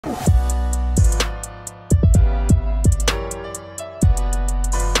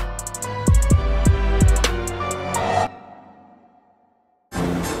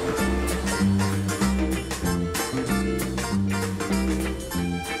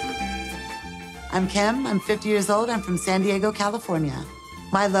I'm Kim. I'm 50 years old. I'm from San Diego, California.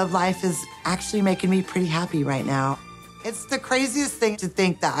 My love life is actually making me pretty happy right now. It's the craziest thing to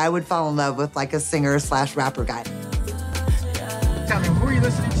think that I would fall in love with like a singer/rapper guy. Tell me, who are you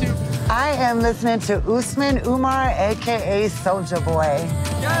listening to? I am listening to Usman Umar, aka Sojaboy.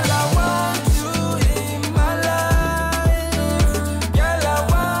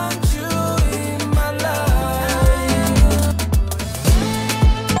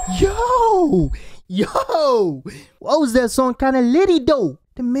 Yo, what was that song kinda litty though?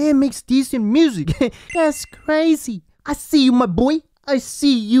 The man makes decent music. That's crazy. I see you, my boy. I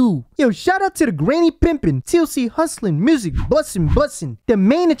see you. Yo, shout out to the granny pimpin', TLC hustling, music bussin', the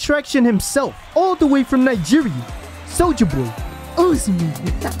main attraction himself, all the way from Nigeria, Sojaboy Usman.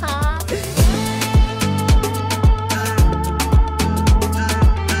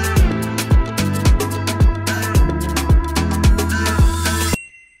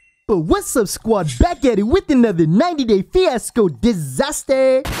 But what's up, squad? Back at it with another 90-day fiasco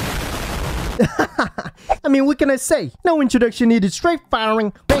disaster. I mean, what can I say? No introduction needed, straight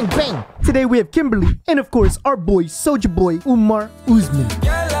firing, bang bang. Today we have Kimberly and of course our boy Sojaboy Umar Usman.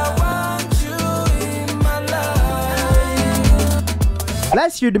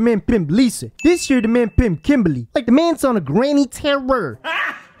 Last year the man pimped Lisa. This year the man pimped Kimberly. Like the man's on a granny terror.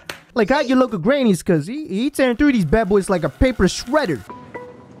 Like hide your local grannies, cause he tearing through these bad boys like a paper shredder.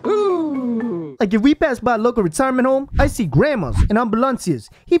 Ooh. Like if we pass by a local retirement home, I see grandmas and ambulancias.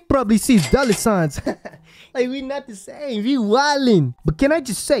 He probably sees dollar signs. Like we not the same, we wildin'. But can I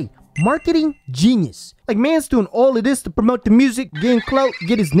just say, marketing genius. Like man's doing all of this to promote the music, gain clout,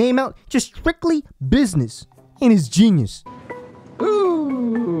 get his name out. Just strictly business. And his genius.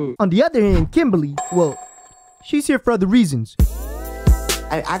 Ooh. On the other hand, Kimberly, well, she's here for other reasons.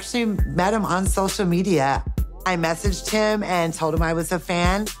 I actually met him on social media. I messaged him and told him I was a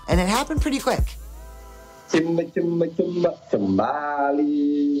fan, and it happened pretty quick.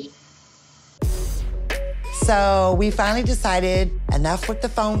 So we finally decided, enough with the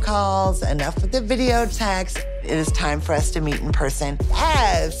phone calls, enough with the video text. It is time for us to meet in person.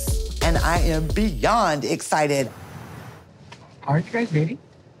 Yes! And I am beyond excited. Aren't you guys dating?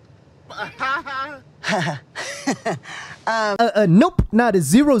 Nope, not a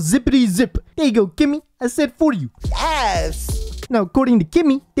zero zippity zip. There you go, Kimmy. I said for you. Yes. Now, according to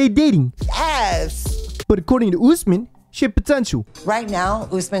Kimmy, they dating. Yes. But according to Usman, she potential. Right now,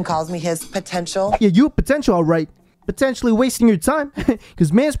 Usman calls me his potential. Yeah, you a potential, all right. Potentially wasting your time.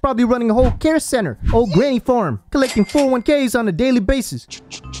 Because man's probably running a whole care center, old granny farm, collecting 401ks on a daily basis.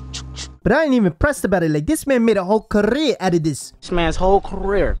 But I ain't even impressed about it. Like, this man made a whole career out of this. This man's whole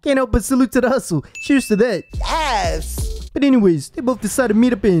career. Can't help but salute to the hustle. Cheers to that. Yes. But anyways, they both decided to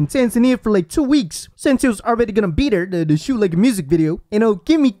meet up in Tanzania for like 2 weeks. Since he was already gonna beat her to shoot like a music video. And old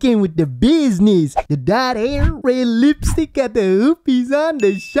Kimmy came with the business. The dyed hair, red lipstick, got the hoopies on,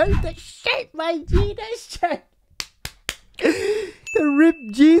 the shirt, my G, that shirt. The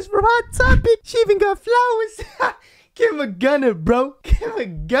ripped jeans from Hot Topic. She even got flowers. Kim a gunner, bro. Kim a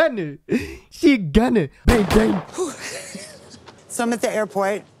gunner. She a gunner. Bang, bang. So I'm at the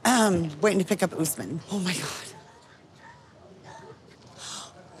airport, waiting to pick up Usman. Oh my God.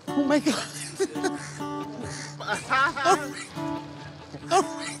 Oh my God.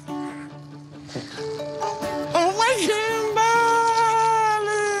 Oh my Kimberly.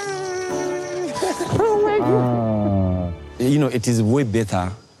 Oh my God. You know, it is way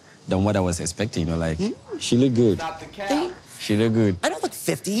better than what I was expecting. You know, like, she looked good. Stop the cap. She looked good. I don't look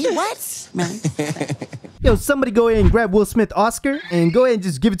 50. What? Man. Yo, somebody go ahead and grab Will Smith Oscar and go ahead and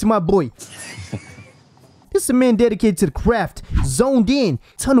just give it to my boy. This is a man dedicated to the craft, zoned in,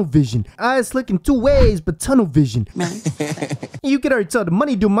 tunnel vision. Eyes looking 2 ways, but tunnel vision. Man. You can already tell the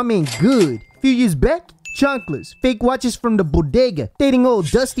money do my man good. A few years back, chanclas, fake watches from the bodega, dating old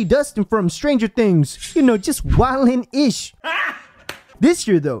Dusty Dustin from Stranger Things. You know, just wildin'-ish. This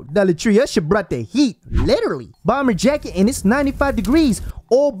year though, Dollar Tree Usher brought the heat, literally. Bomber jacket and it's 95 degrees,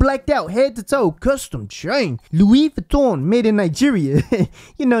 all blacked out, head to toe, custom chain. Louis Vuitton, made in Nigeria.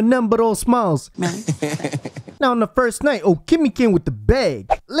 You know, nothing but all smiles. Now on the first night, oh, Kimmy came with the bag.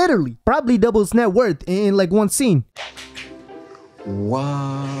 Literally, probably double his net worth in like one scene.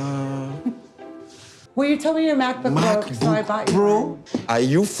 Wow. Well, you told me your MacBook broke, so I bought you one. Are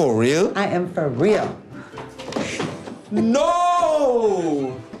you for real? I am for real.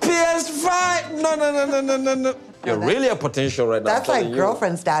 No! PS5! No. You're really a potential right now. That's like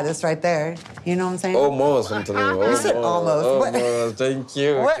girlfriend status right there. You know what I'm saying? Almost, I'm telling you. You said almost. Almost. Thank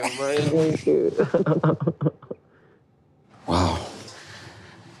you. What? Thank you. Wow.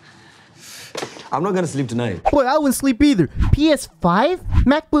 I'm not gonna sleep tonight. Boy, I wouldn't sleep either. PS5?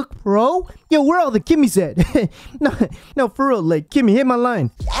 MacBook Pro? Yo, where all the Kimmies at? no, for real, like, Kimmy, hit my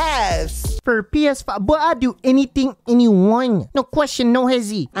line. Yes. For PS5, boy, I do anything, anyone. No question, no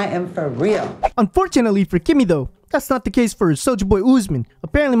hezzy. I am for real. Unfortunately for Kimmy, though, that's not the case for Sojaboy Usman.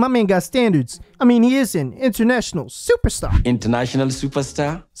 Apparently, my man got standards. I mean, he is an international superstar. International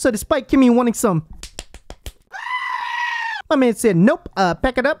superstar? So despite Kimmy wanting some, my man said, nope,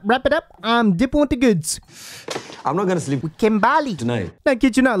 pack it up, wrap it up, I'm dipping with the goods. I'm not gonna sleep with Kimberly tonight. Not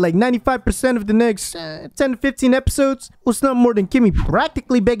kid you not, like 95% of the next 10 to 15 episodes was not more than Kimmy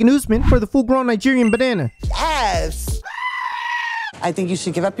practically begging Usman for the full-grown Nigerian banana. Yes. I think you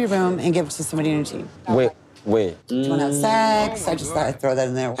should give up your room and give it to somebody in your team. Wait. Do you want to have sex? I just thought I'd throw that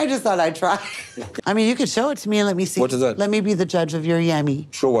in there. I just thought I'd try. I mean, you could show it to me and let me see. What is that? Let me be the judge of your yummy.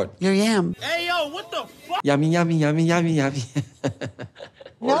 Show what? Your yam. Hey, yo, what the fuck? Yummy.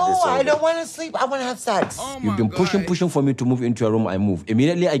 No, I don't want to sleep. I want to have sex. You've been pushing for me to move into a room. I move.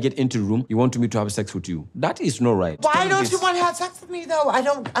 Immediately I get into the room, you want me to have sex with you. That is not right. Why don't you want to have sex with me, though? I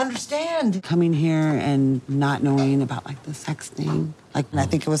don't understand. Coming here and not knowing about, like, the sex thing. Like, I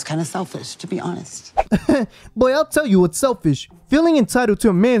think it was kind of selfish, to be honest. Boy, I'll tell you what's selfish. Feeling entitled to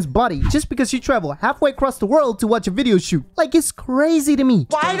a man's body just because you travel halfway across the world to watch a video shoot. Like, it's crazy to me.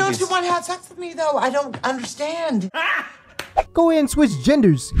 Why don't you want to have sex with me, though? I don't understand. Go ahead and switch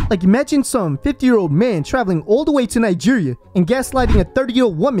genders. Like, imagine some 50-year-old man traveling all the way to Nigeria and gaslighting a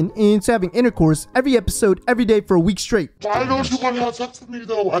 30-year-old woman into having intercourse every episode, every day for a week straight. Why don't you want to have sex with me,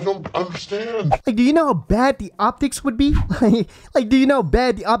 though? I don't understand. Like, do you know how bad the optics would be? Like, do you know how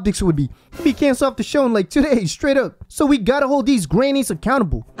bad the optics would be? He'd be canceled off the show in like 2 days, straight up. So we gotta hold these grannies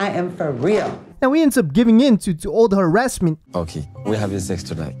accountable. I am for real. Now we ends up giving in to all the harassment. Okay, we're having sex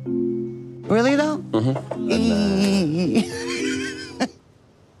tonight. Really, though?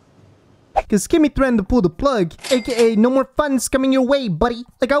 Cause Kimmy threatened to pull the plug, aka no more funds coming your way, buddy.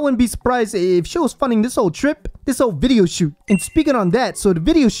 Like, I wouldn't be surprised if she was funding this whole trip, this whole video shoot. And speaking on that, so the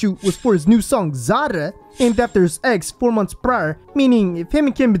video shoot was for his new song Zara, named after his ex 4 months prior. Meaning, if him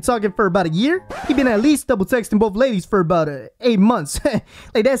and Kim been talking for about a year, he been at least double texting both ladies for about 8 months.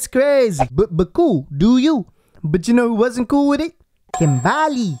 Like, that's crazy. But cool, do you? But you know who wasn't cool with it?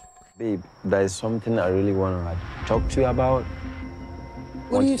 Kimberly. Babe, there is something I really want to talk to you about.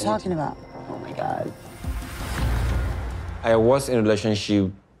 What are you talking about? Oh my God. I was in a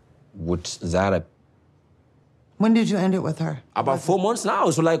relationship with Zara. When did you end it with her? About 4 months now,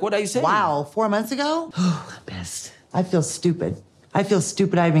 so like, what are you saying? Wow, 4 months ago? Oh, the best. I feel stupid. I feel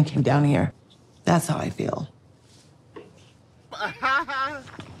stupid I even came down here. That's how I feel.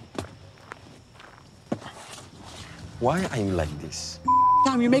 Why are you like this?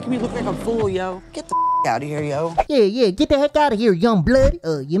 Tom, you're making me look like a fool, yo. Get the out of here, yo. Yeah, get the heck out of here, young blood.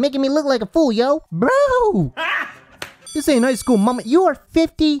 You're making me look like a fool, yo. Bro! This ain't high school, mama. You are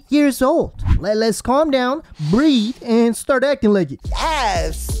 50 years old. Let's calm down, breathe, and start acting like it.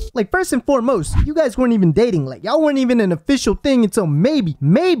 Yes. Like, first and foremost, you guys weren't even dating. Like, y'all weren't even an official thing until maybe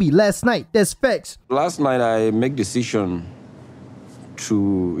last night. That's facts. Last night, I made decision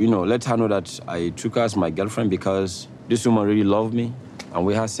to, let her know that I took her as my girlfriend because this woman really loved me and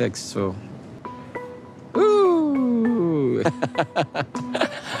we had sex, so. Ooh.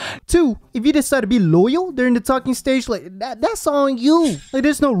 2, if you decide to be loyal during the talking stage, like, that's on you. Like,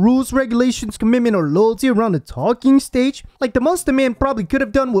 there's no rules, regulations, commitment, or loyalty around the talking stage. Like, the most the man probably could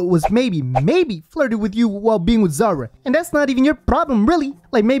have done was maybe flirted with you while being with Zara. And that's not even your problem, really.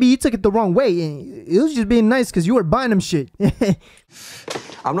 Like, maybe he took it the wrong way, and it was just being nice because you were buying him shit.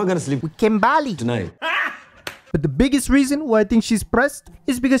 I'm not gonna sleep With Kimberly tonight. But the biggest reason why I think she's pressed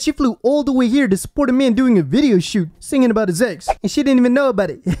is because she flew all the way here to support a man doing a video shoot, singing about his ex. And she didn't even know about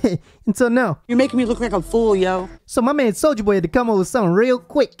it until now. You're making me look like a fool, yo. So my man Sojaboy had to come up with something real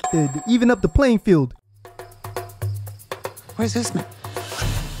quick to even up the playing field. Where's this man?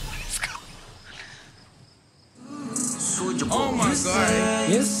 Oh my God.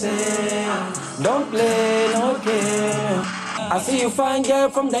 You say, don't play, no game. I see you fine girl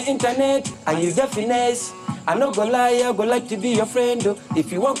from the internet, and you get finesse. I no go lie, I go like to be your friend.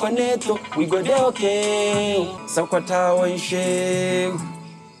 If you want connect, we go there, okay. Sakwata one shave.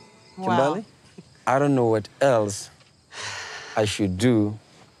 Kimberly, I don't know what else I should do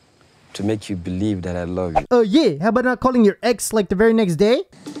to make you believe that I love you. Oh yeah, how about not calling your ex like the very next day?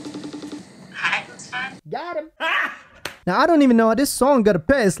 Got him. Now, I don't even know how this song got a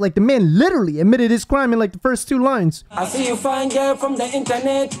pass. Like, the man literally admitted his crime in like the first 2 lines. I see you fine girl from the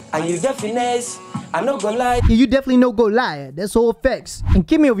internet, and you get finesse. I no go lie. Yeah, you definitely no go lie. That's all facts. And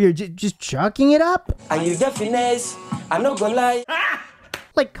Kimmy over here just chalking it up. And you get finesse. I no go lie.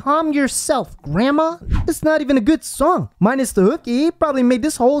 Like, calm yourself, grandma. It's not even a good song. Minus the hook, he probably made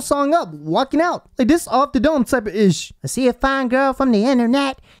this whole song up, walking out. Like this off the dome type of ish. I see a fine girl from the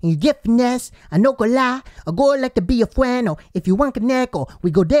internet, and you get finesse. I no go lie, I go like to be a friend, or if you want connect, or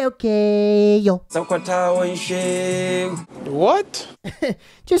we go there, okay, yo. What?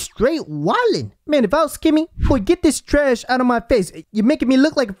 Just straight wildin'. Man, if I was Kimmy, boy, get this trash out of my face. You're making me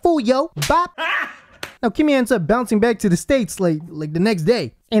look like a fool, yo. Bop. Now, Kimmy ends up bouncing back to the States like the next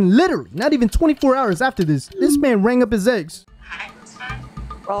day. And literally, not even 24 hours after this man rang up his ex.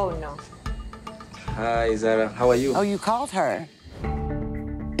 Oh, no. Hi, Zara. How are you? Oh, you called her.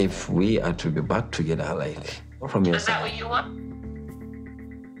 If we are to be back together lately, what from your side? What you want?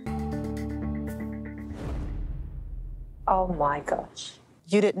 Oh, my gosh.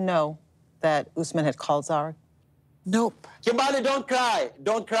 You didn't know that Usman had called Zara? Nope. Kimberly, don't cry.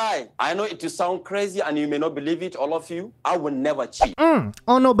 Don't cry. I know it will sound crazy and you may not believe it, all of you. I will never cheat. I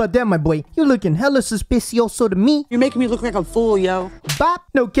don't know about that, my boy. You're looking hella suspicioso to me. You're making me look like a fool, yo. Bop.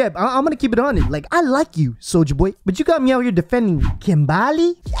 No, Kev, I'm gonna keep it on it. Like, I like you, Sojaboy. But you got me out here defending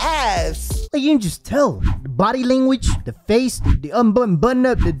Kimberly? Yes. Like, you can just tell. The body language, the face, the unbutton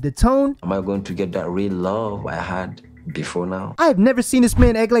up, the tone. Am I going to get that real love I had before now? I have never seen this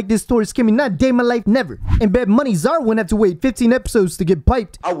man act like this towards Kimmy, not a day in my life, never. And bet money Zara wouldn't have to wait 15 episodes to get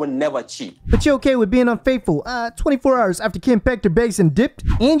piped. I will never cheat. But you okay with being unfaithful 24 hours after Kim packed her bags and dipped?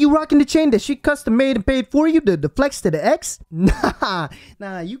 And you rocking the chain that she custom made and paid for you, the flex to the ex? Nah,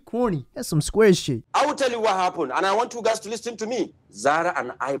 you corny. That's some square shit. I will tell you what happened and I want you guys to listen to me. Zara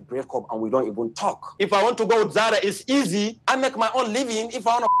and I break up and we don't even talk. If I want to go with Zara, it's easy. I make my own living. If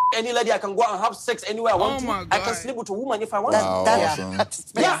I want to any lady, I can go out and have sex anywhere I want to. I can sleep with a woman if I want to.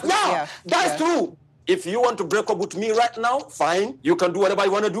 That's true. If you want to break up with me right now, fine. You can do whatever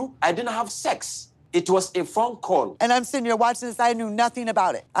you want to do. I didn't have sex. It was a phone call. And I'm sitting here watching this. I knew nothing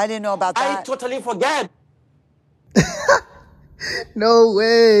about it. I didn't know about that. I totally forget. No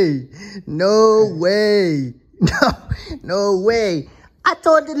way. No way. No way. I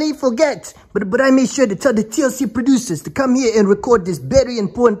totally forget. But I made sure to tell the TLC producers to come here and record this very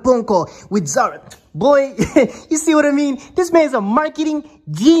important phone call with Zara. Boy, you see what I mean? This man's a marketing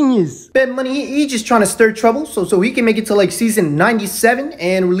genius. Bet money, he just trying to stir trouble so he can make it to like season 97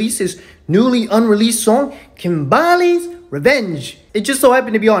 and release his newly unreleased song, Kimberly's Revenge. It just so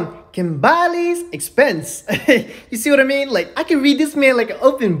happened to be on Kimberly's expense. You see what I mean? Like, I can read this man like an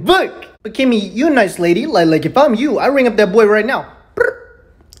open book. But Kimmy, you a nice lady. Like if I'm you, I ring up that boy right now.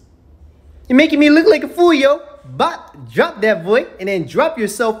 You're making me look like a fool, yo. But drop that boy and then drop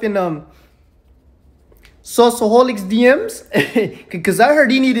yourself in Sauceoholic's DMs. Cause I heard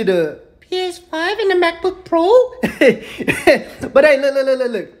he needed a PS5 and a MacBook Pro. But hey,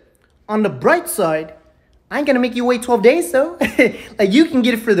 look. On the bright side, I ain't gonna make you wait 12 days though. Like, you can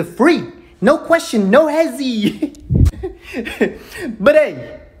get it for the free. No question, no hezzy. But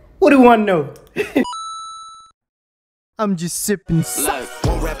hey, what do you want to know? I'm just sipping sauce.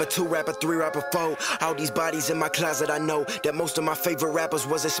 One rapper, two rapper, three rapper, four. All these bodies in my closet, I know that most of my favorite rappers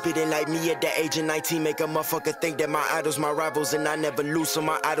wasn't spitting like me at the age of 19. Make a motherfucker think that my idols, my rivals, and I never lose. So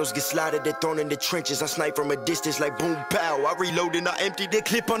my idols get slaughtered and thrown in the trenches. I snipe from a distance like boom, pow. I reload and I empty the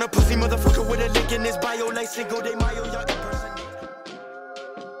clip on a pussy motherfucker with a link in his bio like Cinco de Mayo. Y'all impersonate.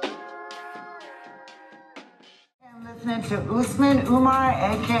 Listening to Usman Umar,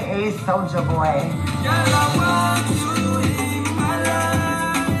 aka Sojaboy.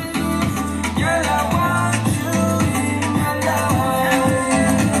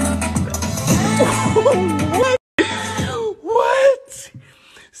 What?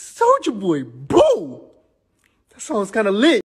 Sojaboy, bro! That song's kind of lit.